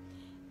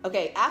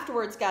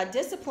 afterwards, God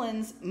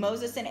disciplines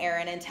Moses and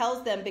Aaron and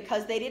tells them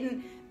because they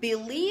didn't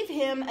believe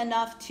him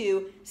enough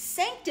to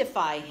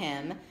sanctify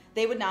him,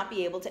 they would not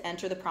be able to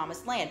enter the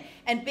promised land.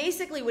 And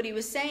basically what he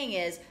was saying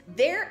is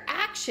their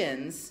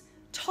actions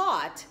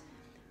taught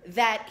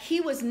that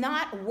he was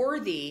not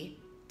worthy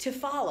to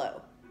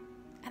follow.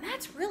 And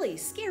that's really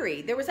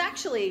scary. There was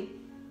actually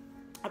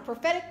a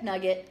prophetic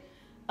nugget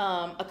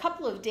a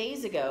couple of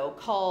days ago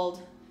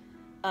called,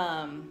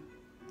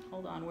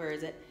 hold on, where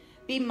is it?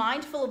 Be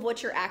mindful of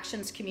what your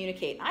actions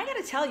communicate. I got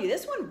to tell you,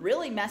 this one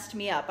really messed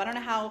me up. I don't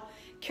know how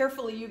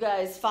carefully you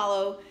guys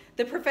follow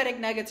the prophetic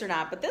nuggets or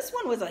not, but this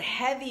one was a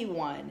heavy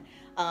one.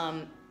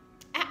 I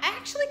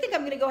actually think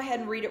I'm going to go ahead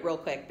and read it real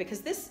quick,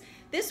 because this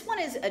one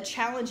is a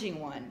challenging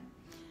one.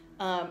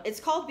 It's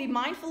called Be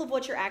Mindful of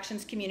What Your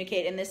Actions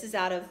Communicate, and this is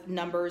out of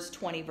Numbers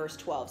 20, verse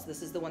 12. So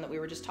this is the one that we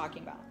were just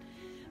talking about.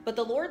 But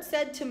the Lord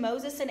said to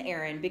Moses and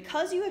Aaron,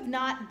 because you have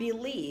not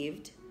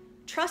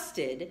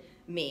trusted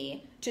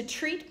me to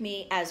treat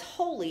me as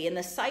holy in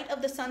the sight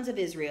of the sons of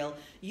Israel,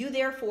 you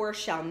therefore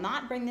shall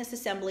not bring this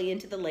assembly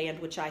into the land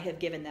which I have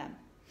given them.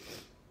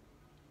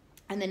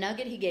 And the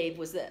nugget he gave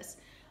was this: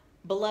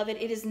 Beloved,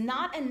 it is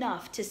not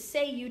enough to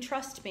say you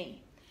trust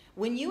me.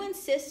 When you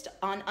insist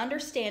on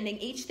understanding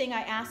each thing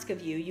I ask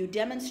of you, you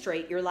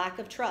demonstrate your lack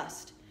of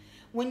trust.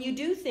 When you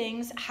do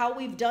things how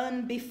we've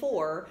done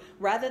before,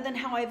 rather than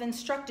how I've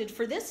instructed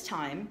for this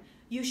time,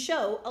 you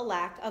show a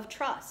lack of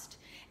trust.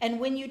 And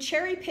when you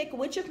cherry pick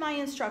which of my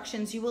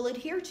instructions you will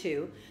adhere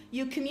to,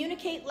 you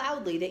communicate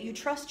loudly that you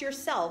trust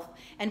yourself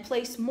and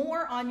place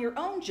more on your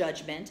own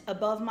judgment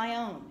above my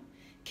own.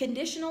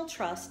 Conditional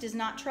trust is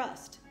not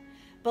trust.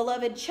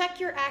 Beloved, check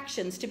your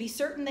actions to be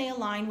certain they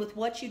align with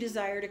what you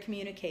desire to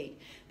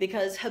communicate,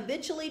 because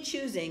habitually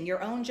choosing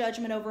your own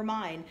judgment over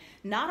mine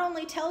not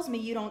only tells me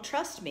you don't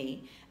trust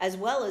me, as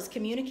well as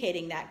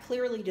communicating that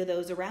clearly to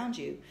those around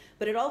you,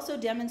 but it also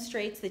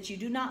demonstrates that you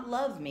do not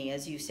love me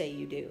as you say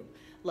you do.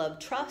 Love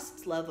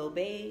trusts, love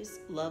obeys,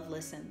 love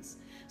listens.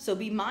 So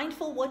be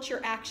mindful what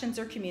your actions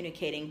are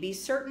communicating. Be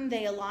certain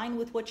they align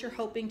with what you're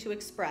hoping to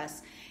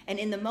express. And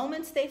in the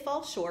moments they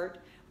fall short,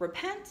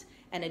 repent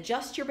and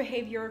adjust your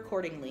behavior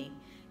accordingly.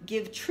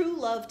 Give true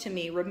love to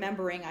me,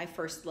 remembering I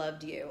first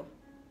loved you.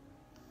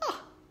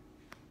 Oh,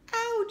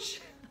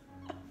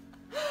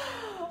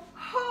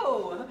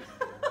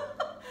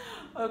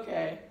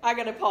 I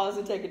got to pause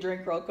and take a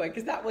drink real quick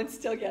because that one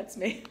still gets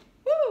me.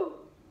 Woo!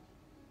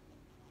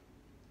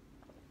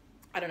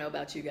 I don't know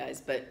about you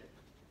guys, but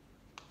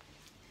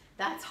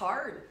that's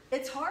hard.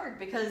 It's hard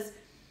because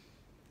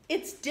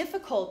it's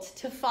difficult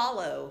to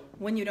follow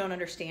when you don't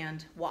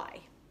understand why.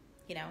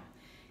 You know,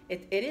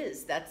 it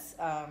is. That's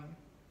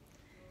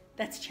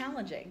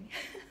challenging.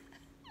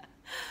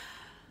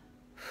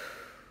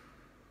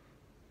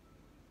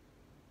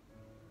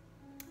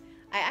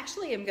 I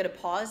actually am going to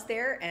pause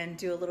there and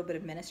do a little bit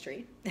of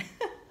ministry.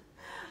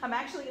 I'm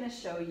actually going to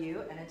show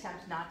you and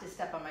attempt not to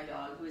step on my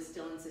dog, who is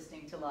still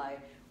insisting to lie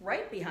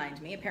right behind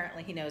me.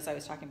 Apparently he knows I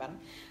was talking about him.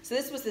 So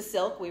this was the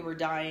silk we were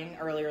dyeing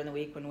earlier in the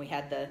week when we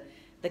had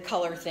the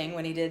color thing,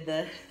 when he did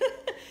the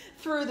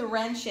threw the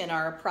wrench in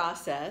our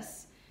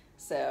process.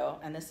 So,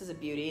 and this is a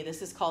beauty.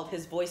 This is called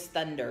His Voice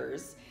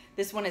Thunders.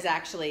 This one is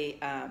actually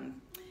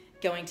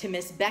going to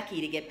Miss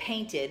Becky to get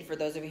painted. For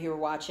those of you who were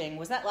watching,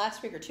 was that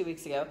last week or 2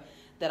 weeks ago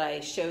that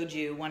I showed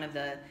you one of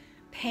the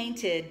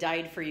painted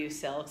dyed for you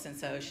silks? And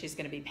so she's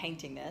going to be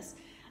painting this.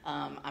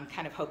 I'm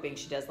kind of hoping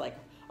she does like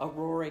a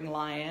roaring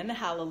lion,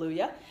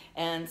 hallelujah.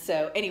 And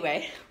so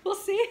anyway, we'll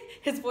see.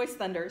 His Voice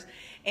Thunders.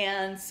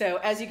 And so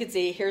as you can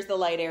see, here's the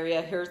light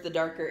area, here's the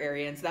darker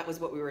area. And so that was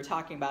what we were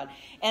talking about.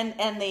 And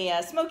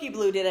the smoky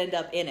blue did end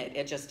up in it.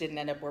 It just didn't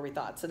end up where we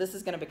thought. So this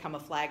is going to become a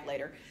flag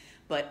later.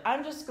 But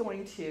I'm just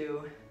going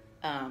to,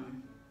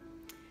 I'm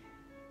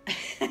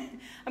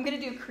going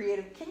to do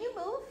creative. Can you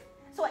move?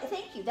 So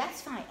thank you.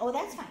 That's fine. Oh,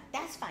 that's fine.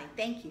 That's fine.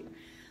 Thank you.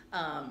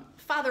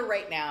 Father,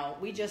 right now,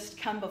 we just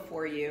come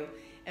before you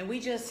and we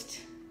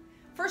just,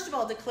 first of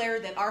all, declare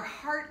that our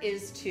heart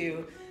is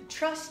to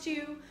trust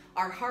you.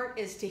 Our heart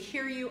is to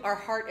hear you. Our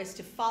heart is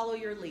to follow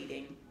your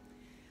leading.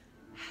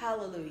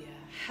 Hallelujah.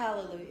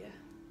 Hallelujah.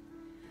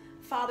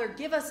 Father,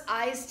 give us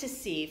eyes to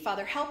see.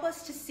 Father, help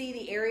us to see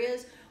the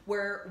areas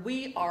where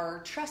we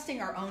are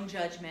trusting our own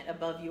judgment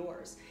above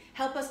yours.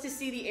 Help us to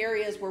see the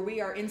areas where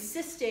we are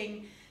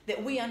insisting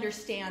that we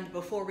understand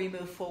before we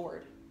move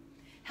forward.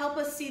 Help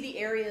us see the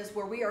areas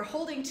where we are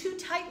holding too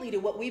tightly to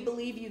what we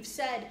believe you've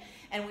said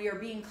and we are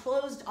being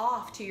closed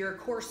off to your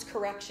course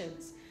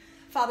corrections.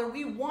 Father,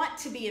 we want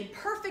to be in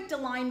perfect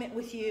alignment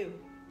with you.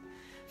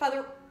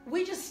 Father,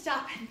 we just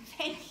stop and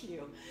thank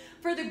you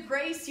for the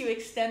grace you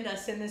extend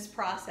us in this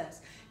process.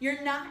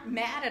 You're not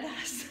mad at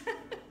us.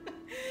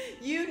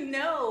 You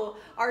know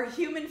our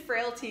human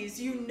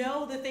frailties. You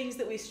know the things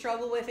that we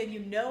struggle with, and you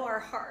know our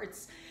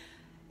hearts.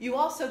 You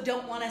also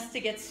don't want us to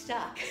get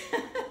stuck.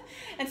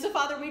 And so,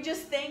 Father, we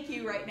just thank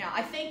you right now.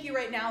 I thank you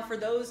right now for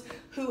those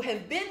who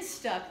have been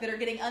stuck, that are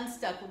getting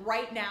unstuck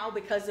right now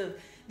because of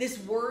this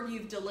word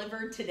you've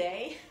delivered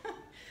today.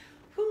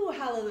 Whew,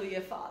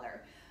 hallelujah,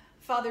 Father.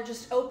 Father,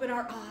 just open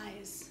our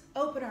eyes.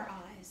 Open our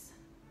eyes.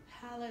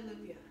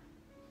 Hallelujah.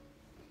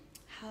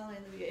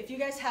 Hallelujah. If you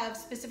guys have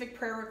specific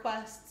prayer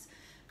requests,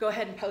 go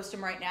ahead and post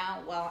them right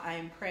now while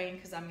I'm praying,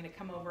 because I'm going to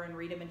come over and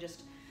read them in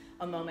just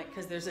a moment,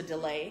 because there's a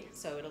delay,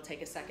 so it'll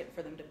take a second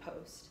for them to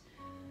post.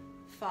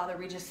 Father,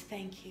 we just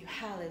thank you.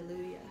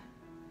 Hallelujah.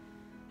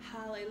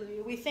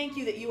 Hallelujah. We thank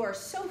you that you are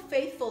so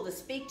faithful to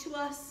speak to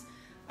us.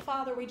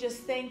 Father, we just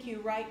thank you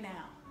right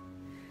now.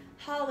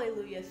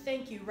 Hallelujah.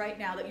 Thank you right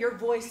now that your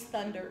voice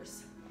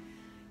thunders.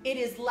 It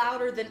is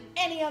louder than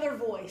any other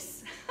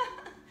voice.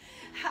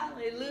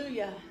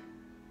 Hallelujah.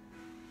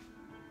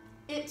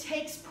 It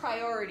takes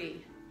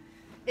priority.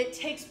 It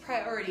takes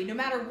priority. No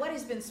matter what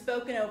has been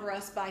spoken over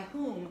us by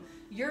whom,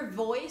 your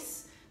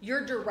voice,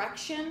 your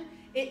direction,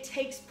 it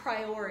takes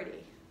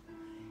priority.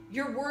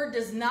 Your word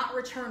does not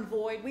return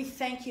void. We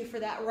thank you for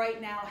that right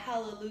now.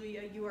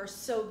 Hallelujah. You are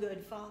so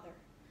good, Father.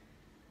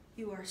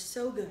 You are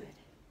so good.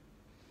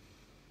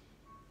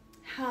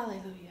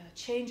 Hallelujah.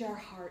 Change our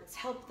hearts.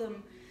 Help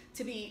them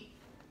to be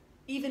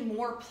even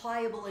more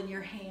pliable in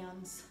your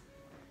hands.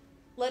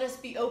 Let us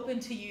be open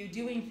to you,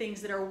 doing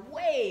things that are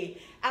way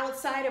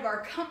outside of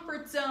our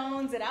comfort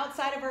zones and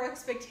outside of our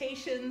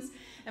expectations.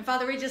 And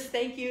Father, we just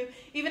thank you.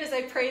 Even as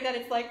I pray that,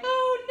 it's like,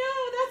 oh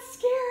no, that's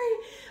scary.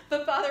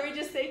 But Father, we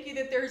just thank you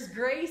that there's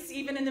grace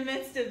even in the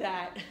midst of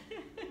that.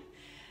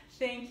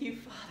 Thank you,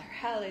 Father.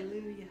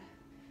 Hallelujah.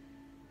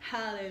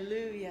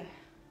 Hallelujah.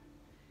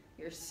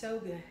 You're so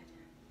good.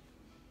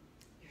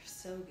 You're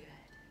so good.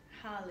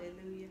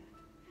 Hallelujah.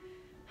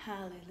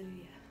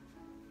 Hallelujah.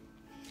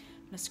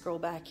 I'm going to scroll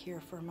back here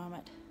for a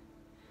moment.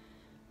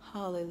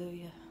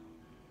 Hallelujah.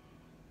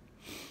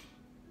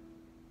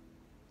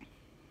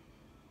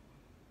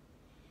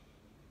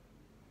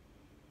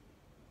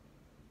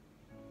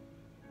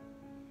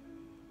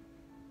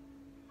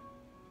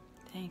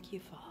 Thank you,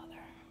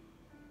 Father.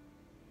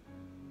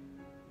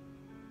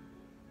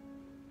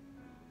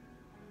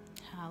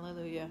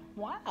 Hallelujah.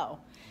 Wow.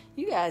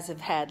 You guys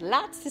have had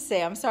lots to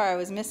say. I'm sorry I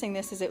was missing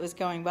this as it was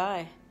going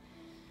by.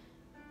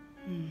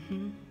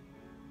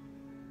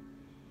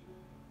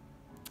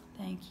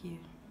 Thank you.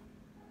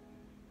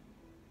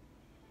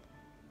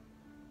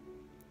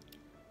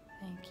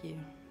 Thank you.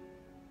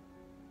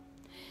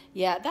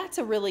 Yeah, that's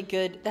a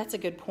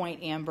good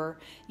point, Amber.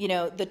 You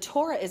know, the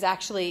Torah is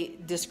actually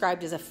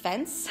described as a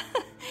fence.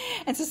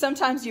 And so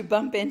sometimes you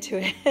bump into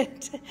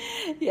it.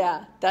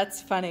 Yeah,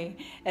 that's funny.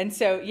 And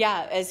so,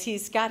 yeah, as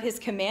he's got his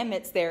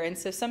commandments there. And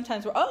so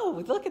sometimes we're,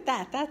 oh, look at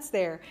that. That's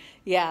there.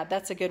 Yeah,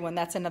 that's a good one.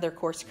 That's another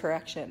course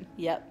correction.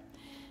 Yep.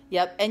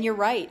 And you're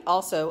right.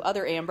 Also,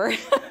 other Amber.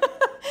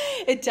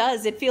 It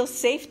does. It feels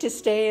safe to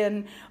stay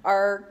in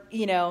our,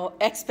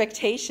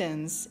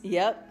 expectations.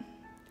 Yep.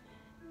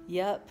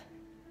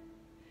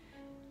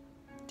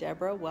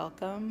 Deborah,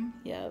 welcome.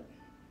 Yep.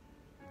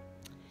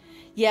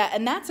 Yeah,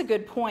 and that's a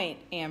good point,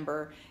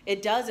 Amber.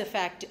 It does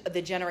affect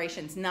the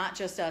generations, not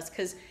just us,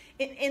 because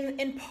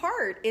in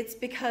part, it's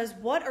because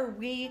what are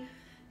we,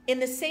 in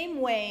the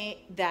same way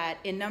that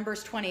in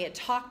Numbers 20, it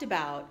talked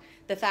about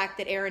the fact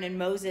that Aaron and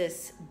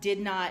Moses did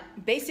not,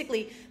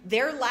 basically,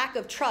 their lack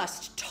of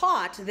trust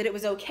taught that it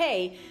was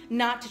okay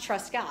not to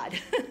trust God.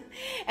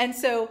 And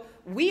so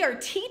we are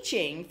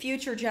teaching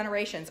future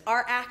generations.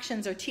 Our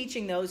actions are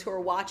teaching those who are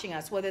watching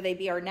us, whether they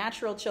be our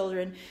natural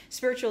children,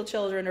 spiritual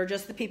children, or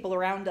just the people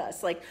around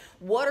us. Like,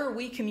 what are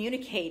we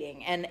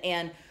communicating?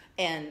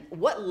 And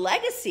what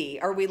legacy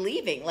are we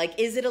leaving? Like,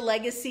 is it a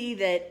legacy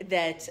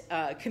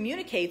that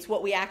communicates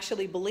what we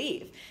actually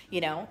believe?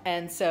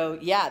 And so,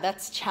 yeah,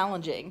 that's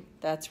challenging.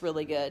 That's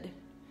really good.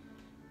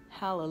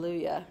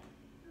 Hallelujah.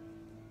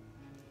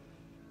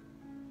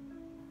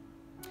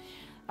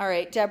 All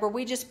right, Deborah,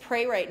 we just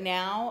pray right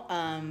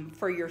now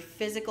for you're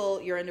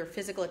under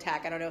physical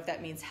attack. I don't know if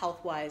that means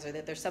health-wise or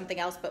that there's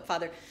something else, but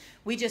Father,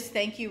 we just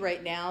thank you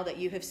right now that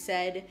you have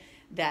said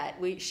that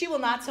she will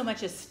not so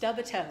much as stub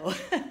a toe,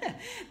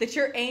 that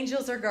your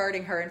angels are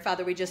guarding her. And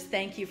Father, we just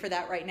thank you for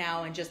that right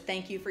now, and just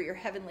thank you for your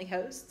heavenly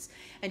hosts,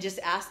 and just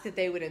ask that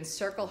they would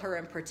encircle her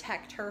and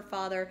protect her,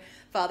 Father.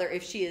 Father,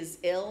 if she is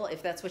ill,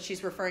 if that's what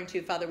she's referring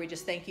to, Father, we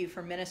just thank you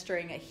for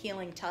ministering a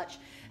healing touch.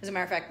 As a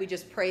matter of fact, we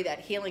just pray that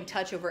healing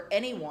touch over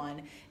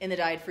anyone in the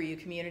Died For You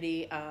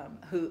community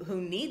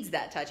who needs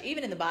that touch,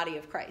 even in the body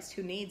of Christ,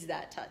 who needs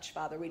that touch,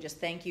 Father. We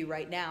just thank you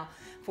right now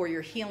for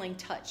your healing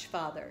touch,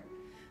 Father.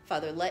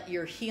 Father, let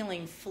your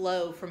healing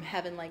flow from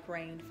heaven like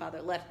rain,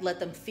 Father. Let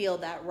them feel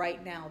that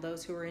right now,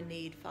 those who are in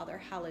need, Father.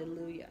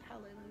 Hallelujah,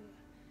 hallelujah,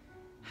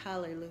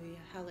 hallelujah,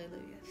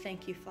 hallelujah.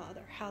 Thank you,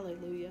 Father.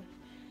 Hallelujah,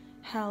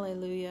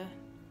 hallelujah.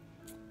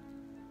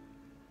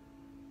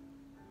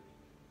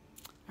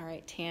 All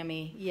right,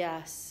 Tammy,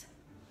 yes.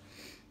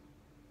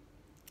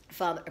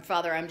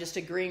 Father, I'm just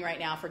agreeing right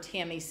now for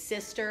Tammy's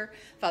sister.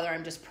 Father,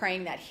 I'm just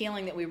praying that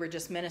healing that we were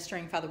just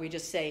ministering. Father, we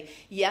just say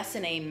yes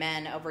and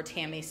amen over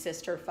Tammy's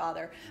sister,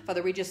 Father.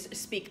 Father, we just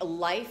speak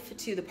life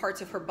to the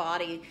parts of her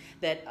body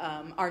that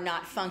are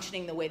not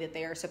functioning the way that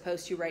they are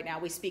supposed to right now.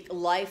 We speak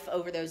life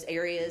over those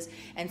areas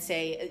and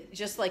say,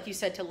 just like you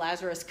said to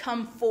Lazarus,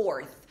 come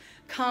forth.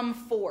 Come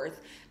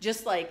forth.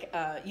 Just like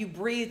you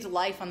breathed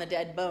life on the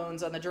dead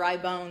bones, on the dry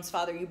bones,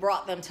 Father, you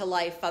brought them to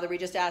life. Father, we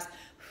just ask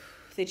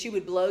that you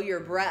would blow your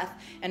breath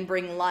and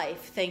bring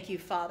life. Thank you,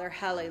 Father.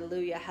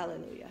 Hallelujah,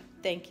 hallelujah.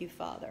 Thank you,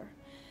 Father.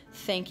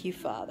 Thank you,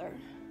 Father.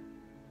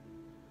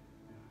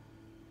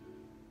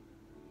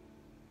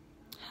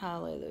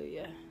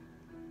 Hallelujah.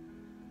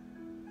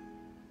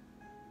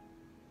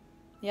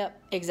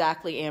 Yep,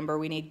 exactly, Amber.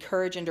 We need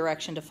courage and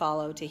direction to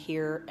follow, to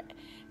hear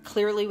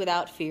clearly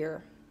without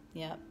fear.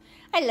 Yep.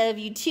 I love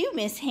you too,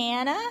 Miss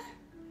Hannah.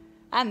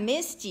 I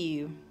missed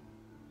you.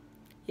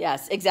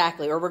 Yes,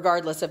 exactly. Or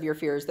regardless of your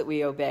fears, that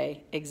we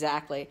obey.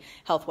 Exactly.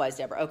 Health-wise,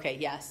 Deborah. Okay,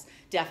 yes.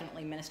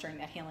 Definitely ministering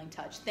that healing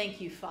touch.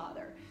 Thank you,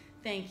 Father.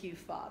 Thank you,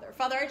 Father.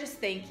 Father, I just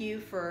thank you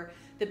for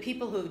the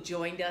people who have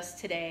joined us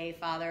today,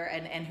 Father,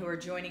 and who are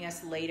joining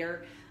us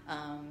later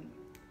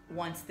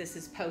once this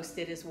is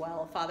posted as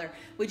well. Father,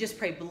 we just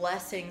pray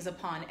blessings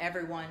upon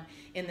everyone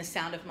in the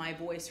sound of my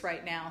voice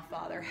right now,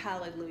 Father.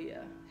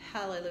 Hallelujah.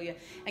 Hallelujah.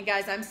 And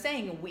guys, I'm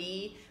saying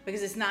we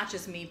because it's not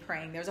just me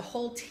praying. There's a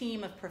whole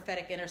team of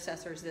prophetic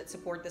intercessors that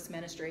support this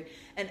ministry.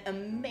 An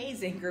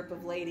amazing group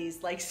of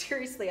ladies. Like,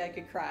 seriously, I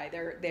could cry.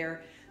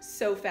 They're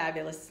so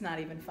fabulous. It's not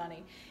even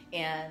funny.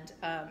 And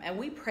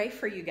we pray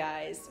for you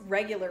guys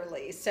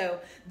regularly. So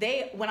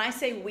when I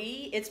say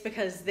we, it's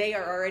because they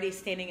are already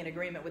standing in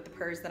agreement with the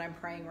prayers that I'm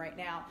praying right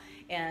now.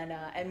 And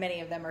many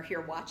of them are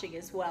here watching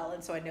as well.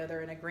 And so I know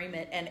they're in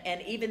agreement.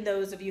 And even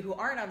those of you who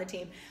aren't on the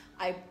team,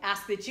 I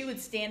ask that you would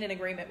stand in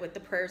agreement with the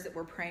prayers that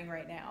we're praying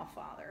right now,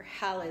 Father.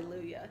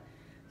 Hallelujah.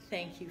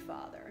 Thank you,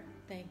 Father.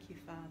 Thank you,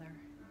 Father.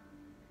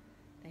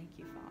 Thank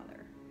you,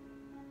 Father.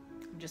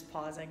 I'm just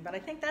pausing, but I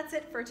think that's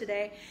it for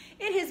today.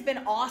 It has been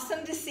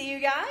awesome to see you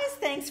guys.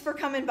 Thanks for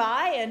coming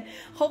by, and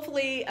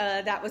hopefully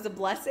that was a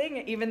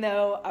blessing, even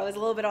though I was a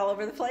little bit all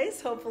over the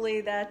place.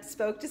 Hopefully that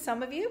spoke to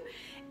some of you,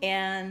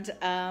 and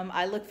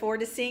I look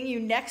forward to seeing you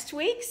next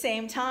week,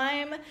 same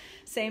time,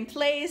 same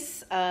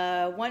place,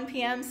 1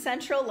 p.m.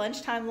 Central,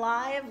 Lunchtime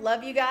Live.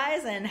 Love you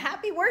guys, and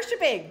happy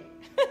worshiping.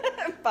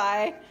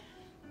 Bye.